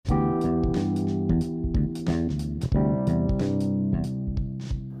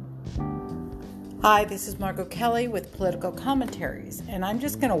Hi, this is Margot Kelly with Political Commentaries, and I'm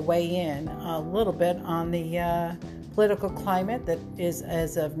just going to weigh in a little bit on the political climate that is,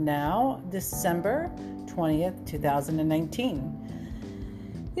 as of now, December 20th,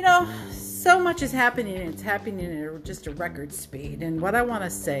 2019. You know, so much is happening, and it's happening at just a record speed, and what I want to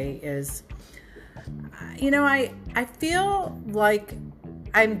say is, I feel like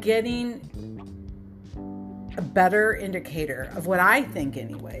I'm getting a better indicator of what I think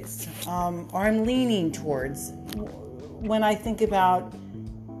anyways, or I'm leaning towards when I think about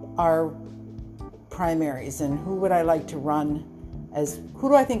our primaries and who would I like to run as, who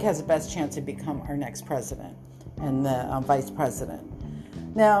do I think has the best chance to become our next president and the vice president.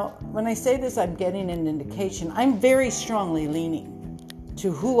 Now, when I say this, I'm getting an indication. I'm very strongly leaning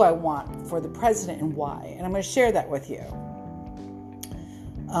to who I want for the president and why, and I'm going to share that with you.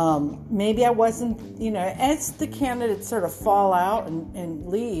 Maybe I wasn't, as the candidates sort of fall out and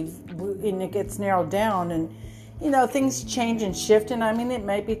leave and it gets narrowed down and, things change and shift. And it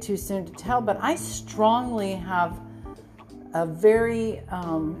might be too soon to tell, but I strongly have a very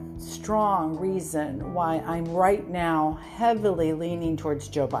strong reason why I'm right now heavily leaning towards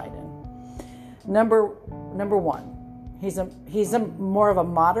Joe Biden. Number one, he's a more of a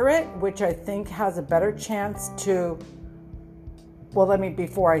moderate, which I think has a better chance to. Well,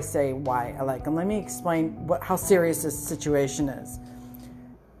 before I say why I like him, let me explain how serious this situation is.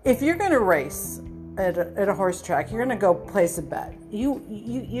 If you're going to race at a horse track, you're going to go place a bet.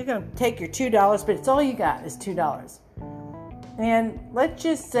 You're going to take your $2, but it's all you got is $2. And let's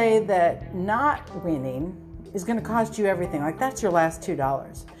just say that not winning is going to cost you everything. Like, that's your last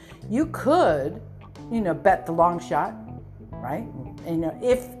 $2. You could, bet the long shot, right? And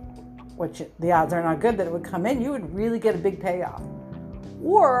the odds are not good that it would come in, you would really get a big payoff.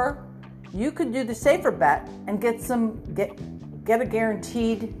 Or you could do the safer bet and get a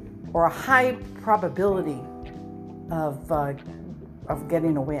guaranteed or a high probability of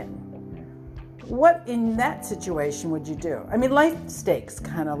getting a win. What in that situation would you do? Life stakes,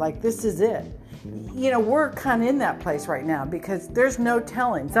 kind of like this is it. We're kind of in that place right now because there's no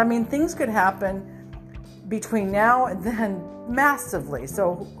telling. So, things could happen between now and then massively.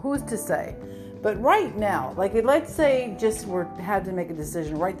 So who's to say? But right now, let's say had to make a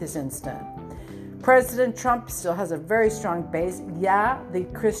decision right this instant. President Trump still has a very strong base. Yeah, the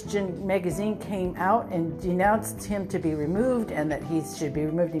Christian magazine came out and denounced him to be removed and that he should be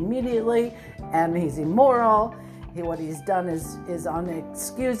removed immediately and he's immoral. What he's done is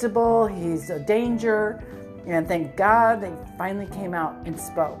unexcusable. He's a danger. And thank God they finally came out and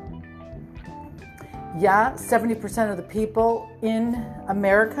spoke. Yeah, 70% of the people in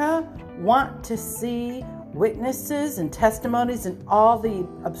America want to see witnesses and testimonies and all the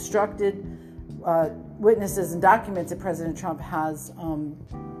obstructed witnesses and documents that President Trump has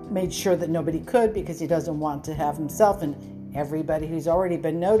made sure that nobody could, because he doesn't want to have himself and everybody who's already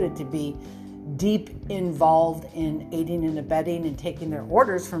been noted to be deep involved in aiding and abetting and taking their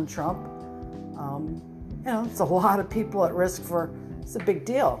orders from Trump. It's a lot of people at risk it's a big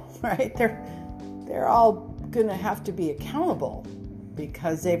deal, right? They're all going to have to be accountable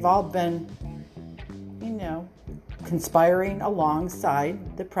because they've all been, conspiring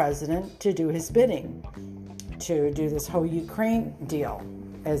alongside the president to do his bidding, to do this whole Ukraine deal,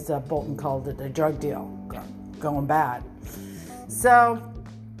 as Bolton called it, a drug deal going bad. So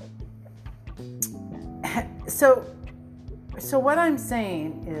what I'm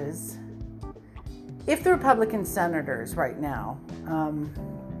saying is, if the Republican senators right now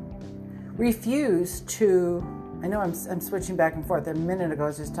refuse to, I know I'm switching back and forth. A minute ago I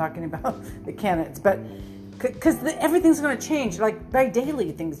was just talking about the candidates, but because everything's going to change, like by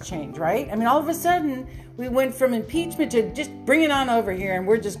daily things change, right? All of a sudden we went from impeachment to just bring it on over here and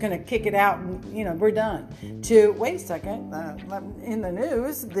we're just going to kick it out and, we're done, to, wait a second, in the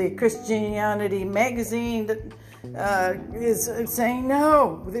news, the Christianity magazine is saying,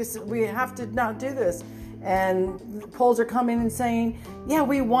 no, we have to not do this. And polls are coming and saying, yeah,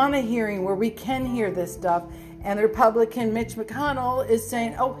 we want a hearing where we can hear this stuff. And the Republican Mitch McConnell is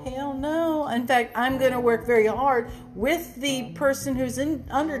saying, oh, hell no. In fact, I'm going to work very hard with the person who's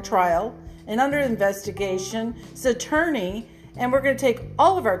under trial and under investigation, his attorney, and we're going to take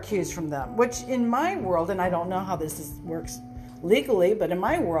all of our cues from them, which in my world, and I don't know how works legally, but in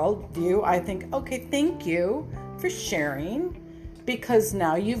my world view, I think, okay, thank you for sharing, because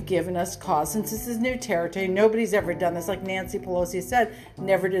now you've given us cause. Since this is new territory, nobody's ever done this. Like Nancy Pelosi said,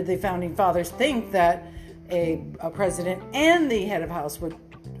 never did the founding fathers think that a president and the head of House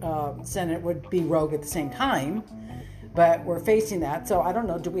Senate would be rogue at the same time. But we're facing that. So I don't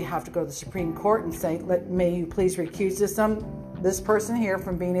know, do we have to go to the Supreme Court and say, may you please recuse this? this person here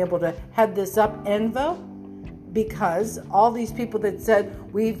from being able to head this up and vote, because all these people that said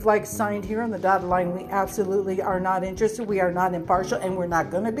we've signed here on the dotted line, we absolutely are not interested, we are not impartial, and we're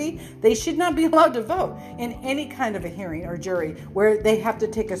not going to be, they should not be allowed to vote in any kind of a hearing or jury where they have to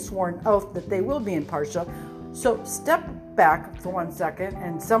take a sworn oath that they will be impartial. So step back for 1 second,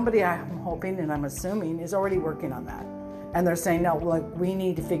 and somebody, I'm hoping and I'm assuming, is already working on that. And they're saying, no, we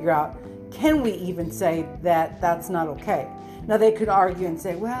need to figure out, can we even say that that's not okay? Now, they could argue and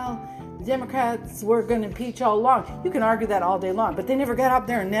say, well, the Democrats were going to impeach all along. You can argue that all day long, but they never got up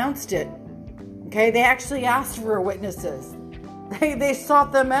there and announced it. Okay, they actually asked for witnesses. They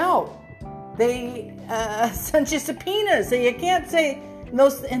sought them out. They sent you subpoenas. So you can't say in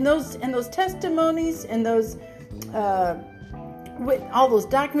those testimonies and those with all those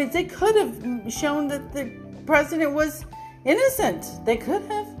documents, they could have shown that the president was innocent. They could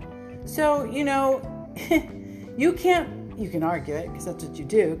have. So you can argue it because that's what you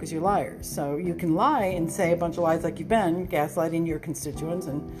do, because you're liars. So you can lie and say a bunch of lies like you've been gaslighting your constituents,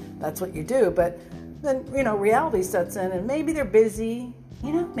 and that's what you do. But then, reality sets in, and maybe they're busy.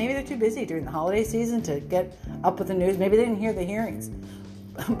 Maybe they're too busy during the holiday season to get up with the news. Maybe they didn't hear the hearings.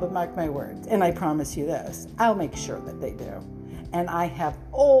 But mark my words, and I promise you this, I'll make sure that they do. And I have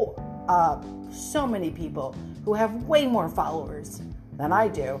so many people who have way more followers than I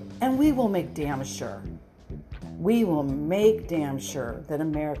do, and we will make damn sure. We will make damn sure that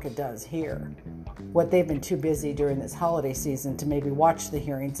America does hear what they've been too busy during this holiday season to maybe watch the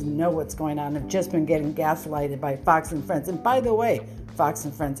hearings and know what's going on. Have just been getting gaslighted by Fox and Friends. And by the way, Fox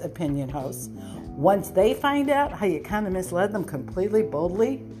and Friends opinion hosts, once they find out how you kind of misled them completely,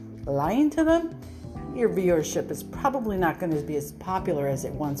 boldly, lying to them, your viewership is probably not going to be as popular as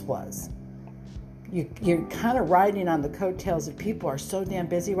it once was. You're kind of riding on the coattails of people who are so damn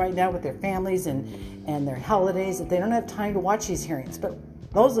busy right now with their families and their holidays that they don't have time to watch these hearings. But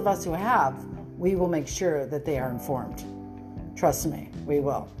those of us who have, we will make sure that they are informed. Trust me, we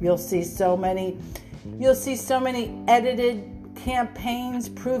will. You'll see so many edited campaigns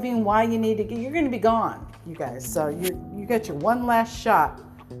proving why you need to get. You're going to be gone, you guys. So you got your one last shot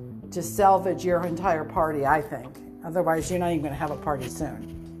to salvage your entire party, I think. Otherwise, you're not even going to have a party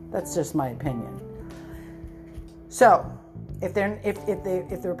soon. That's just my opinion. So, if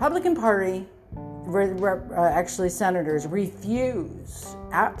the Republican Party, actually senators,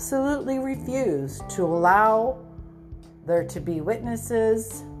 absolutely refuse to allow there to be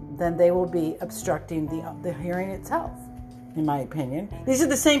witnesses, then they will be obstructing the hearing itself, in my opinion. These are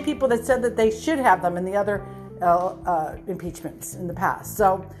the same people that said that they should have them in the other impeachments in the past.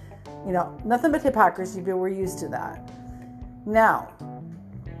 So, nothing but hypocrisy, but we're used to that. Now,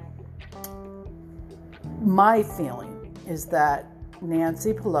 my feeling is that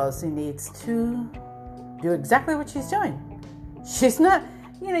Nancy Pelosi needs to do exactly what she's doing. She's not,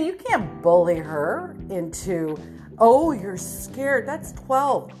 you can't bully her into, oh, you're scared. That's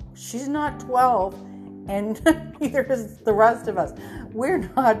 12. She's not 12, and neither is the rest of us. We're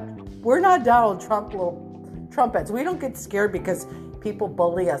not Donald Trump little trumpets. We don't get scared because people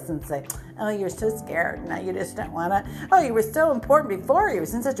bully us and say, oh, you're so scared. Now you just don't want to. Oh, you were so important before. You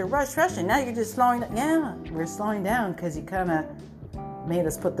was in such a rush, and now you're just slowing down. Yeah, we're slowing down because you kind of made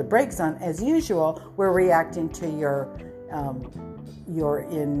us put the brakes on. As usual, we're reacting to your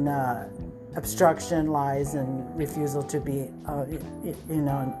obstruction, lies, and refusal to be,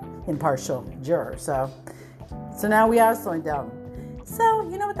 an impartial juror. So now we are slowing down. So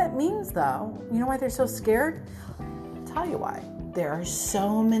you know what that means, though? You know why they're so scared? I'll tell you why. There are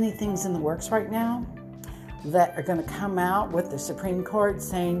so many things in the works right now that are going to come out with the Supreme Court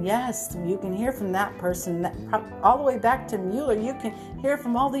saying, yes, you can hear from that person, all the way back to Mueller. You can hear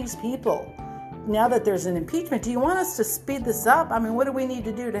from all these people. Now that there's an impeachment, do you want us to speed this up? I mean, what do we need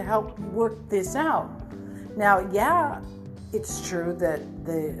to do to help work this out? Now, yeah, it's true that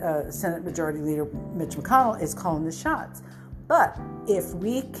the Senate Majority Leader Mitch McConnell is calling the shots. But if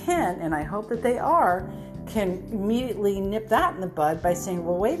we can, and I hope that they can immediately nip that in the bud by saying,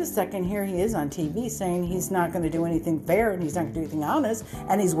 well, wait a second, here he is on TV saying he's not going to do anything fair and he's not going to do anything honest,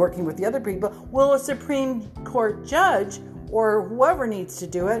 and he's working with the other people. Will a Supreme Court judge or whoever needs to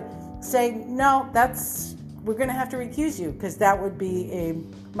do it say, no, we're going to have to recuse you, because that would be a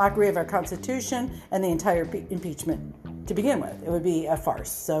mockery of our Constitution and the entire impeachment to begin with. It would be a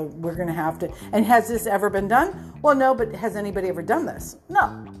farce. So we're going to have to. And has this ever been done? Well, no, but has anybody ever done this?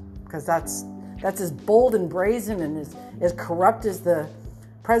 No, because that's as bold and brazen and as corrupt as the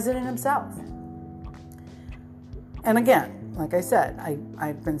president himself. And again, like I said,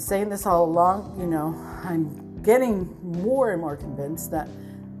 I've been saying this all along. I'm getting more and more convinced that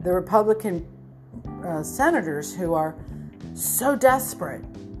the Republican senators who are so desperate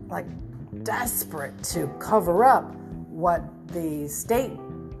to cover up what the state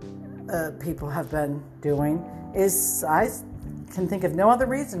people have been doing is, I can think of no other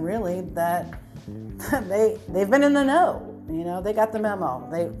reason really that they've been in the know. They got the memo.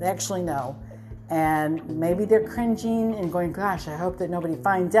 They actually know. And maybe they're cringing and going, gosh, I hope that nobody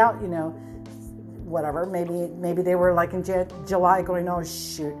finds out, whatever. Maybe they were like in July going, oh,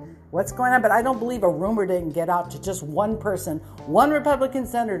 shoot, what's going on? But I don't believe a rumor didn't get out to just one person. One Republican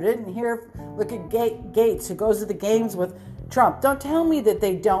senator didn't hear, look at Gates, who goes to the games with Trump. Don't tell me that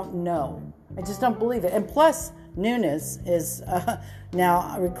they don't know. I just don't believe it. And plus, Nunes is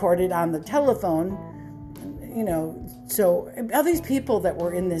now recorded on the telephone, so all these people that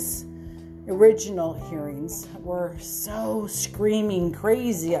were in this original hearings were so screaming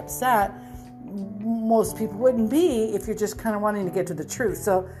crazy upset. Most people wouldn't be if you're just kind of wanting to get to the truth.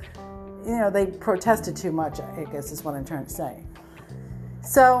 So, they protested too much, I guess is what I'm trying to say.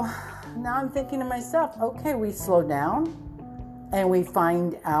 So now I'm thinking to myself, okay, we slow down and we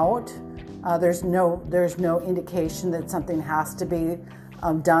find out there's no indication that something has to be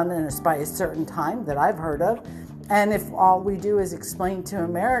done by a certain time that I've heard of. And if all we do is explain to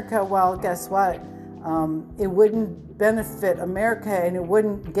America, well, guess what? It wouldn't benefit America and it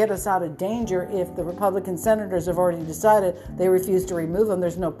wouldn't get us out of danger if the Republican senators have already decided they refuse to remove them.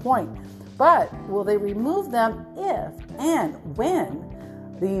 There's no point. But will they remove them if and when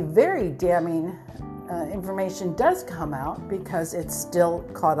the very damning information does come out, because it's still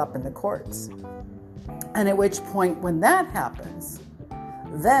caught up in the courts? And at which point, when that happens,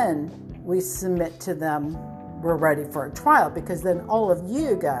 then we submit to them, we're ready for a trial, because then all of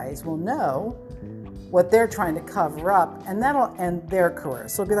you guys will know what they're trying to cover up, and that'll end their career.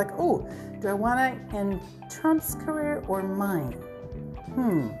 So it'll be like, oh, do I want to end Trump's career or mine?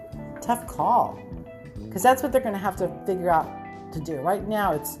 Tough call, because that's what they're going to have to figure out to do. Right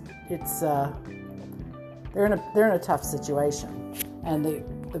now, they're in a tough situation, and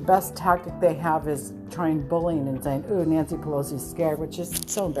the best tactic they have is trying bullying and saying, "Ooh, Nancy Pelosi's scared," which is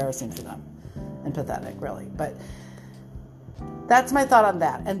so embarrassing for them and pathetic, really. But that's my thought on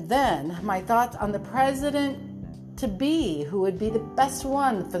that. And then my thoughts on the president-to-be, who would be the best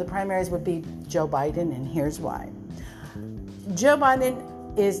one for the primaries, would be Joe Biden, and here's why. Joe Biden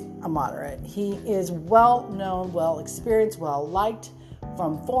is a moderate. He is well-known, well-experienced, well-liked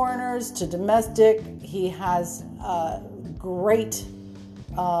from foreigners to domestic. He has a great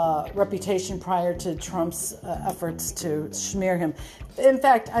reputation prior to Trump's efforts to smear him. In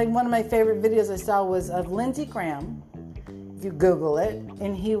fact, one of my favorite videos I saw was of Lindsey Graham. If you Google it,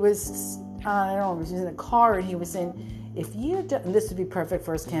 and he was, I don't know, he was in a car, and he was saying, if you don't, and this would be perfect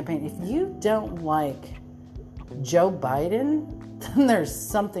for his campaign, if you don't like Joe Biden, then there's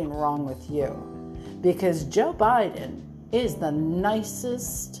something wrong with you. Because Joe Biden is the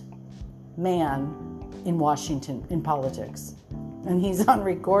nicest man in Washington in politics. And he's on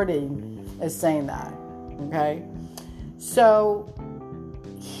recording as saying that, okay? So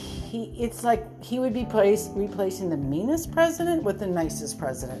it's like he would be replacing the meanest president with the nicest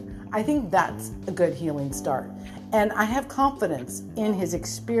president. I think that's a good healing start. And I have confidence in his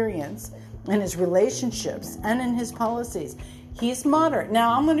experience, in his relationships, and in his policies. He's moderate.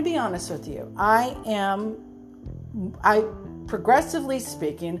 Now, I'm going to be honest with you. Progressively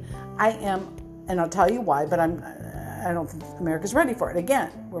speaking, and I'll tell you why, but I don't think America's ready for it.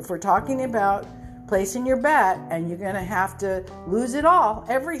 Again, if we're talking about placing your bet and you're going to have to lose it all,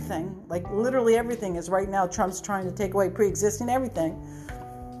 everything, like literally everything is right now, Trump's trying to take away pre-existing everything.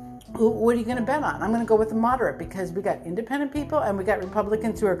 What are you going to bet on? I'm going to go with the moderate, because we got independent people and we got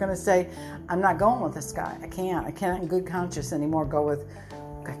Republicans who are going to say, I'm not going with this guy. I can't in good conscience anymore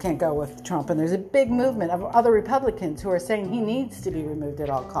I can't go with Trump. And there's a big movement of other Republicans who are saying he needs to be removed at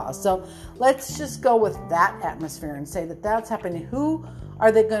all costs. So let's just go with that atmosphere and say that that's happening.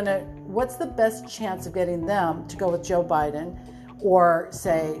 What's the best chance of getting them to go with Joe Biden, or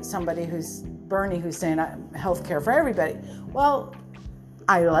say somebody who's Bernie, who's saying health care for everybody? Well,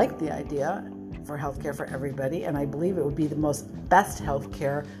 I like the idea for healthcare for everybody, and I believe it would be the best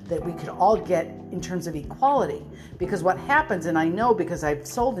healthcare that we could all get in terms of equality. Because what happens, and I know because I've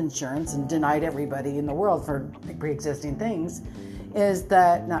sold insurance and denied everybody in the world for pre-existing things, is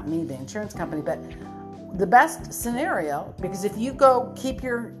that, not me, the insurance company, but the best scenario, because if you go keep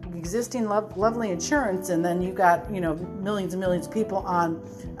your existing lovely insurance and then you got millions and millions of people on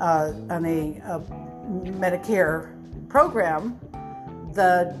a Medicare program,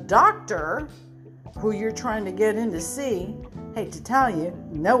 the doctor who you're trying to get in to see, hate to tell you,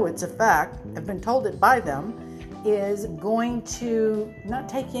 know it's a fact, have been told it by them, is going to not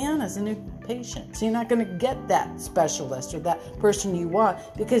take you in as a new patient. So you're not going to get that specialist or that person you want,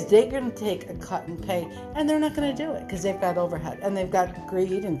 because they're going to take a cut in pay, and they're not going to do it because they've got overhead and they've got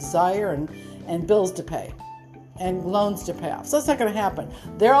greed and desire and bills to pay and loans to pay off. So that's not going to happen.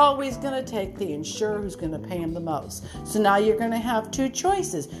 They're always going to take the insurer who's going to pay them the most. So now you're going to have two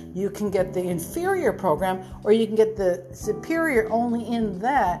choices. You can get the inferior program, or you can get the superior, only in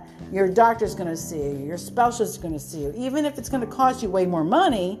that your doctor's going to see you, your specialist is going to see you. Even if it's going to cost you way more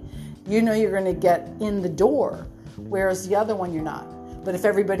money, you know you're going to get in the door, whereas the other one you're not. But if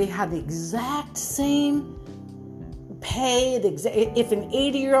everybody had the exact same pay, if an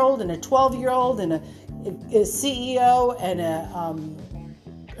 80-year-old and a 12-year-old and a CEO and a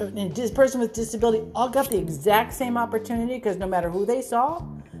person with disability all got the exact same opportunity, because no matter who they saw,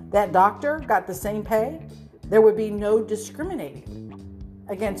 that doctor got the same pay, there would be no discriminating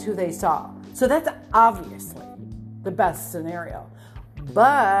against who they saw. So that's obviously the best scenario.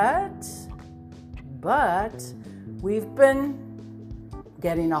 But we've been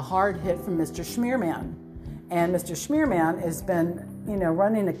getting a hard hit from Mr. Schmearman. And Mr. Schmearman has been,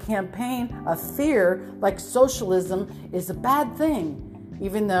 running a campaign of fear, like socialism is a bad thing,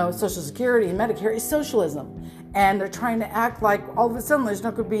 even though Social Security and Medicare is socialism. And they're trying to act like all of a sudden there's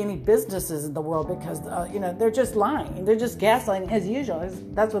not going to be any businesses in the world because, they're just lying. They're just gaslighting as usual.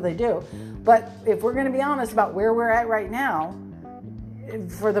 That's what they do. But if we're going to be honest about where we're at right now,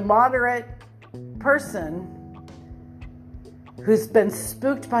 for the moderate person who's been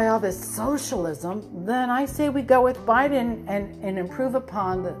spooked by all this socialism, then I say we go with Biden and improve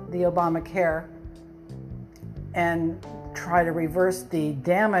upon the Obamacare and try to reverse the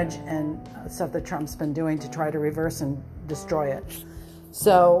damage and stuff that Trump's been doing to try to reverse and destroy it.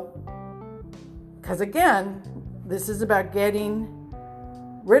 So, because again, this is about getting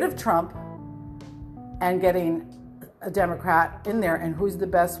rid of Trump and getting a Democrat in there, and who's the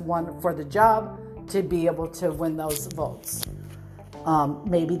best one for the job to be able to win those votes.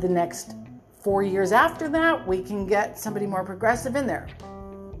 Maybe the next 4 years after that, we can get somebody more progressive in there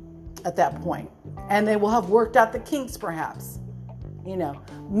at that point. And they will have worked out the kinks, perhaps.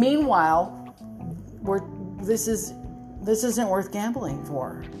 Meanwhile, this isn't worth gambling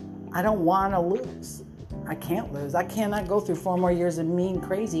for. I don't want to lose. I can't lose. I cannot go through 4 more years of mean,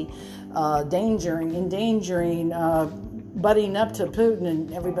 crazy, endangering, butting up to Putin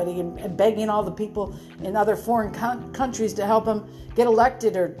and everybody, and begging all the people in other foreign countries to help him get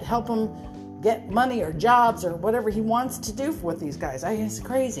elected or help him get money or jobs or whatever he wants to do with these guys. It's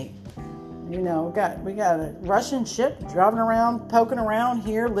crazy. We got a Russian ship driving around, poking around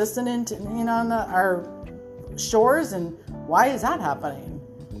here, listening to on our shores, and why is that happening?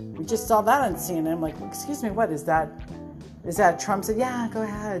 We just saw that on CNN. I'm like, excuse me, what is that? Is that Trump said, yeah, go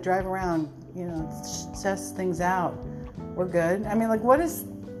ahead, drive around, test things out. We're good.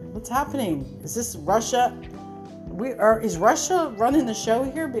 What's happening? Is this Russia? Is Russia running the show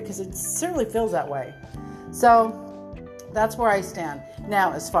here? Because it certainly feels that way. So that's where I stand.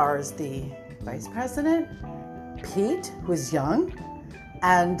 Now, as far as the vice president, Pete, who's young,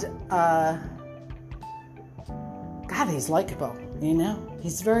 and God, he's likable,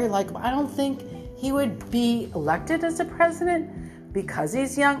 He's very likable. I don't think he would be elected as a president because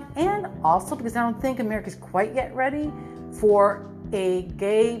he's young, and also because I don't think America's quite yet ready for a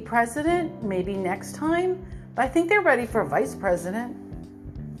gay president, maybe next time. But I think they're ready for a vice president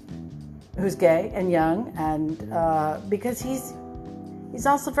who's gay and young, and because he's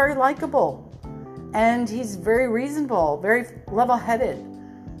also very likable, and he's very reasonable, very level-headed.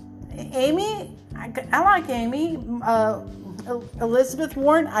 Amy, I like Amy. Elizabeth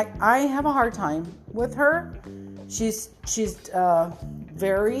Warren, I have a hard time with her. She's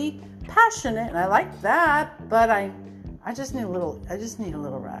very passionate, and I like that, but I just need a little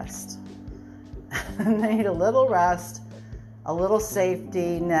rest. I need a little rest, a little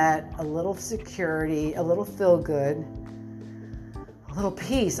safety net, a little security, a little feel good, a little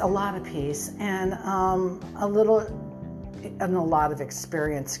peace, a lot of peace, and a lot of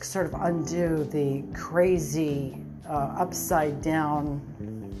experience to sort of undo the crazy upside down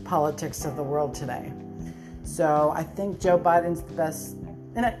politics of the world today. So I think Joe Biden's the best.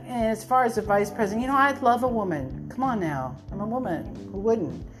 And as far as the vice president, I'd love a woman. Come on now. I'm a woman. Who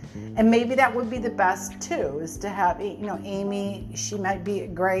wouldn't? And maybe that would be the best too, is to have, Amy, she might be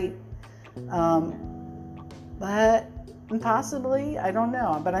great. But possibly, I don't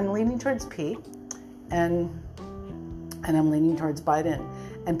know. But I'm leaning towards Pete, and I'm leaning towards Biden.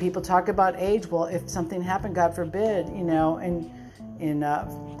 And people talk about age. Well, if something happened, God forbid, in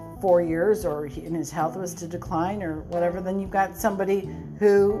 4 years, and his health was to decline or whatever, then you've got somebody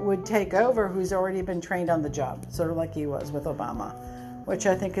who would take over who's already been trained on the job, sort of like he was with Obama, which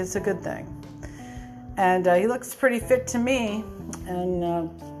I think is a good thing. And he looks pretty fit to me, and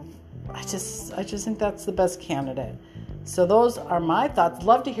I just think that's the best candidate. So those are my thoughts.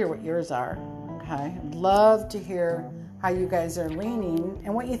 Love to hear what yours are. Okay, love to hear how you guys are leaning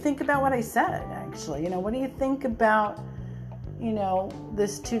and what you think about what I said. Actually, what do you think about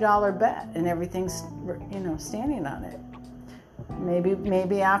this $2 bet and everything's standing on it?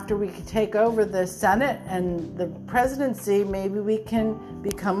 Maybe after we can take over the Senate and the presidency, maybe we can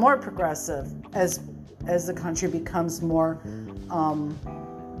become more progressive as the country becomes more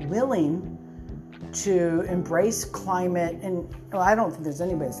willing to embrace climate. And I don't think there's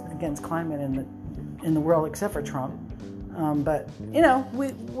anybody against climate in the world except for Trump. But we've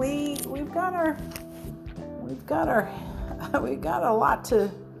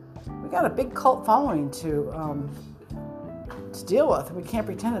got a big cult following to deal with. We can't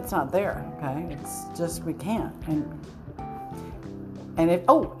pretend it's not there. Okay, it's just we can't.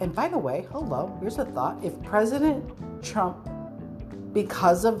 And by the way, hello, here's a thought. If President Trump,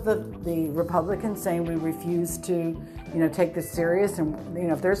 because of the Republicans saying we refuse to, take this serious, and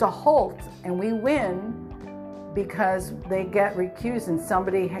if there's a halt and we win because they get recused and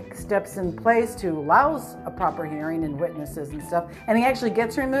somebody steps in place to allows a proper hearing and witnesses and stuff, and he actually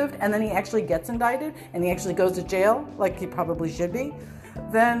gets removed, and then he actually gets indicted, and he actually goes to jail like he probably should be,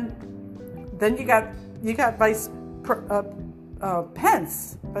 then you got Vice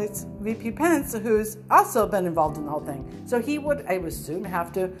VP Pence, who's also been involved in the whole thing. So he would, I would assume,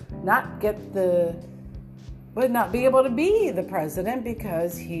 have to would not be able to be the president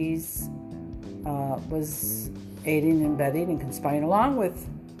because he's was aiding and abetting and conspiring along with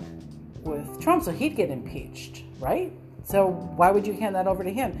Trump. So he'd get impeached, right? So why would you hand that over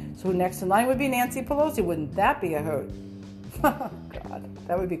to him? So next in line would be Nancy Pelosi. Wouldn't that be a hoot? Oh, God,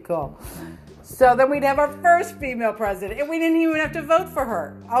 that would be cool. So then we'd have our first female president, and we didn't even have to vote for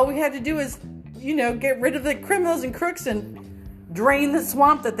her. All we had to do is, get rid of the criminals and crooks and drain the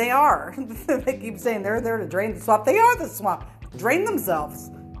swamp that they are. They keep saying they're there to drain the swamp. They are the swamp. Drain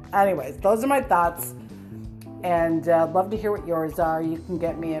themselves. Anyways, those are my thoughts, and I'd love to hear what yours are. You can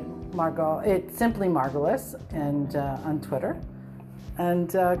get me at it's simply Margolis, and on Twitter.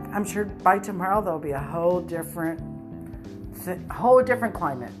 And I'm sure by tomorrow there'll be a whole different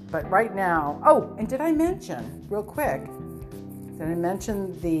climate. But right now, and did I mention real quick? Did I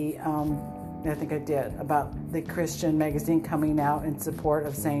mention I think I did, about the Christian magazine coming out in support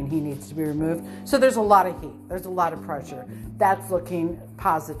of saying he needs to be removed. So there's a lot of heat. There's a lot of pressure. That's looking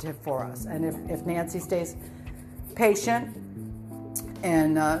positive for us. And if Nancy stays patient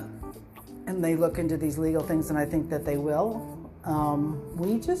and they look into these legal things, and I think that they will,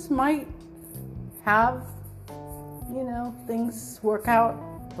 we just might have, things work out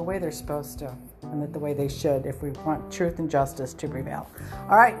the way they're supposed to, and the way they should, if we want truth and justice to prevail.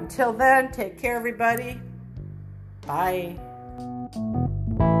 All right, until then, take care, everybody. Bye.